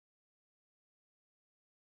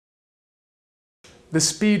The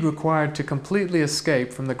speed required to completely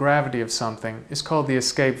escape from the gravity of something is called the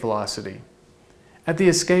escape velocity. At the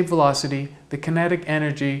escape velocity, the kinetic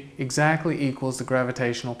energy exactly equals the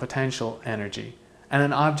gravitational potential energy, and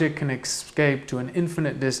an object can escape to an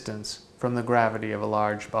infinite distance from the gravity of a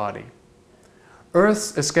large body.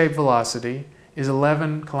 Earth's escape velocity is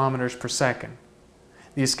 11 kilometers per second.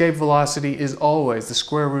 The escape velocity is always the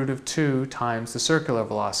square root of 2 times the circular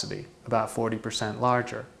velocity, about 40%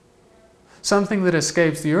 larger. Something that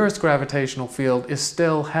escapes the Earth's gravitational field is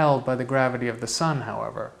still held by the gravity of the Sun,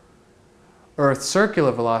 however. Earth's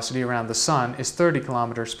circular velocity around the Sun is 30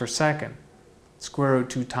 kilometers per second. Square root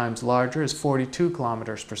 2 times larger is 42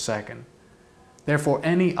 kilometers per second. Therefore,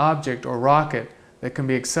 any object or rocket that can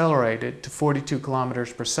be accelerated to 42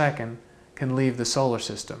 kilometers per second can leave the solar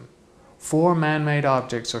system. 4 man-made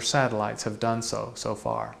objects or satellites have done so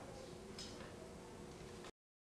far.